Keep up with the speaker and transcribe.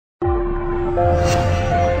So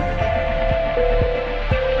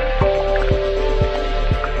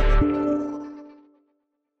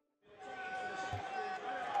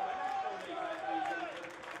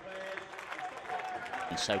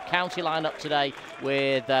County line up today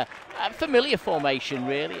with a familiar formation,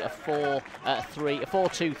 really, a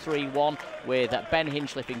 4-2-3-1 with Ben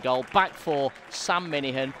Hinchliffe in goal. Back four, Sam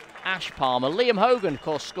Minihan, Ash Palmer. Liam Hogan, of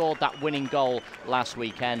course, scored that winning goal last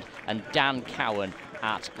weekend, and Dan Cowan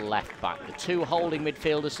at left back. The two holding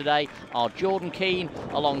midfielders today are Jon Keighren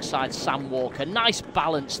alongside Sam Walker. Nice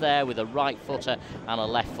balance there with a right footer and a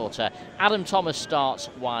left footer. Adam Thomas starts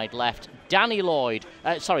wide left.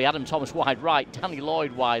 Adam Thomas wide right, Danny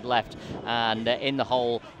Lloyd wide left, and in the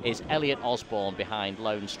hole is Elliot Osborne behind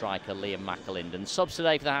lone striker Liam McAlinden. Subs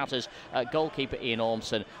today for the Hatters, goalkeeper Ian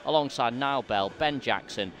Ormson, alongside Niall Bell, Ben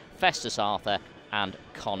Jackson, Festus Arthur and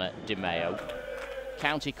Connor DeMeo.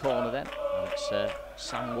 County corner then, it's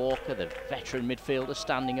Sam Walker, the veteran midfielder,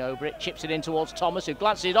 standing over it, chips it in towards Thomas, who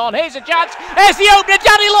glances it on. Here's a chance, here's the opener,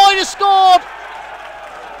 Danny Lloyd has scored!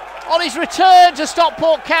 On his return to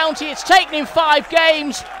Stockport County, it's taken him 5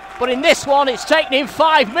 games, but in this one it's taken him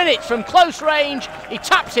 5 minutes from close range. He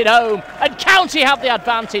taps it home, and County have the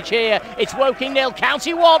advantage here. It's Woking 0,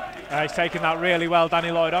 County 1. He's taken that really well,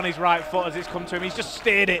 Danny Lloyd, on his right foot as it's come to him. He's just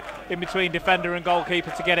steered it in between defender and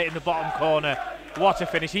goalkeeper to get it in the bottom corner. What a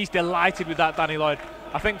finish. He's delighted with that, Danny Lloyd.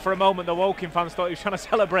 I think for a moment the Woking fans thought he was trying to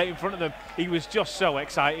celebrate in front of them. He was just so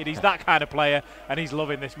excited. He's that kind of player, and he's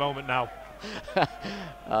loving this moment now.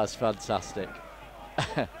 That's fantastic.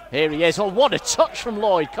 Here he is. Oh, what a touch from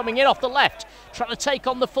Lloyd, coming in off the left, trying to take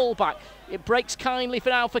on the fullback. It breaks kindly for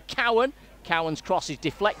now for Cowan. Cowan's cross is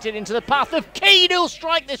deflected into the path of Keane, who'll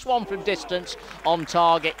strike this one from distance. On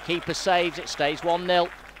target, keeper saves, it stays 1-0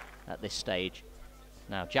 at this stage.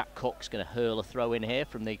 Now Jack Cook's going to hurl a throw in here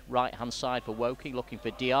from the right hand side for Woking, looking for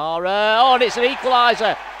Diarra. Oh, and it's an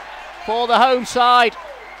equaliser for the home side.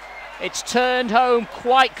 It's turned home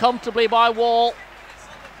quite comfortably by Wall.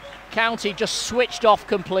 County just switched off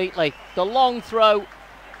completely. The long throw,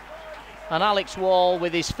 and Alex Wall,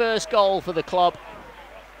 with his first goal for the club,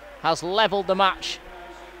 has levelled the match.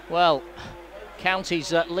 Well,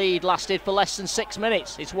 County's lead lasted for less than 6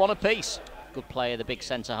 minutes. It's 1 apiece. Good player, the big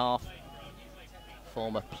centre half.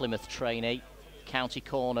 Former Plymouth trainee. County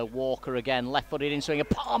corner, Walker again, left-footed in swing.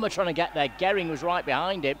 Palmer trying to get there. Gehring was right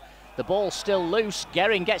behind him. The ball's still loose.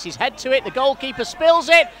 Gehring gets his head to it. The goalkeeper spills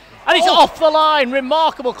it, and it's off the line.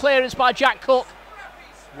 Remarkable clearance by Jack Cook.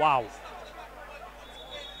 Wow.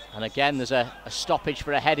 And again, there's a stoppage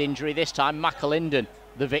for a head injury. This time, McAlinden,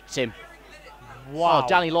 the victim. Wow. Oh,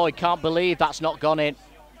 Danny Lloyd can't believe that's not gone in.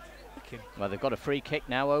 Well, they've got a free kick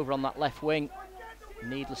now over on that left wing.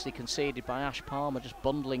 Needlessly conceded by Ash Palmer, just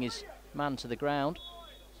bundling his man to the ground.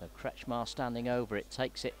 So Kretschmar standing over it,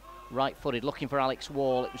 takes it right-footed, looking for Alex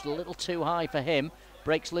Wall. It was a little too high for him.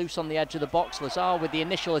 Breaks loose on the edge of the box. Lazar with the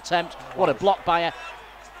initial attempt. What a block by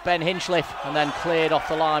Ben Hinchliffe, and then cleared off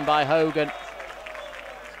the line by Hogan.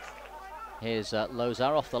 Here's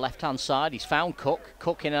Lozar off the left-hand side. He's found Cook.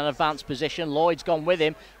 Cook in an advanced position. Lloyd's gone with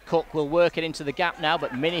him. Cook will work it into the gap now,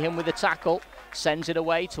 but Minihan with the tackle. Sends it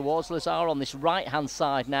away towards Lazar on this right-hand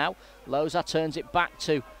side now. Lozar turns it back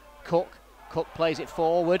to Cook. Cook plays it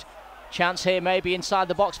forward. Chance here maybe inside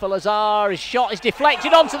the box for Lazar. His shot is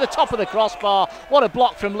deflected onto the top of the crossbar. What a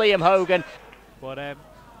block from Liam Hogan. But in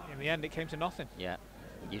the end it came to nothing. Yeah,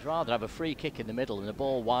 you'd rather have a free kick in the middle than a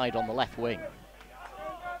ball wide on the left wing.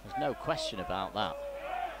 There's no question about that.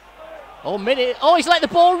 Oh, he's let the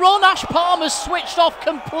ball run. Ash Palmer's switched off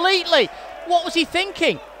completely. What was he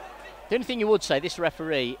thinking? The only thing you would say, this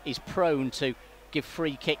referee is prone to give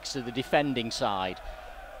free kicks to the defending side.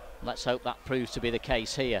 Let's hope that proves to be the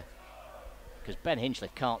case here, because Ben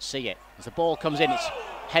Hinchliffe can't see it. As the ball comes in, it's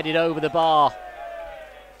headed over the bar.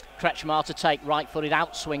 Kretschmar to take, right-footed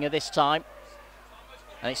outswinger this time.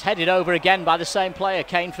 And it's headed over again by the same player,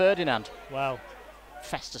 Kane Ferdinand. Wow.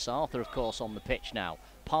 Festus Arthur, of course, on the pitch now.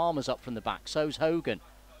 Palmer's up from the back, so's Hogan.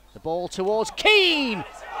 The ball towards Keane.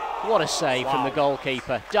 What a save from the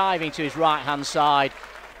goalkeeper, diving to his right-hand side.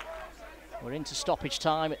 We're into stoppage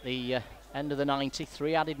time at the end of the 90,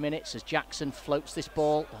 3 added minutes as Jackson floats this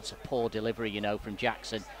ball. That's a poor delivery, you know, from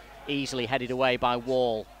Jackson. Easily headed away by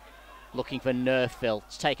Wall. Looking for Nerfville.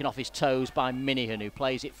 It's taken off his toes by Minihan, who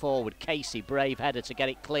plays it forward. Casey, brave header to get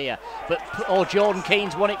it clear. But Jordan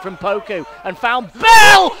Keane's won it from Poku and found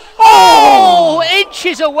Bell! Oh!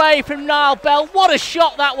 Inches away from Niall Bell. What a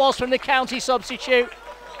shot that was from the County substitute.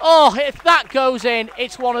 Oh, if that goes in,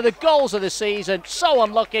 it's one of the goals of the season. So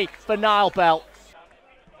unlucky for Niall Bell.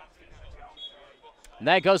 And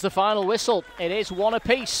there goes the final whistle. It is 1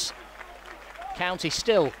 apiece. County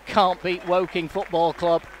still can't beat Woking Football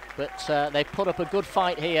Club, but they put up a good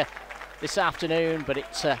fight here this afternoon, but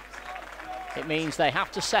it means they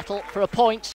have to settle for a point.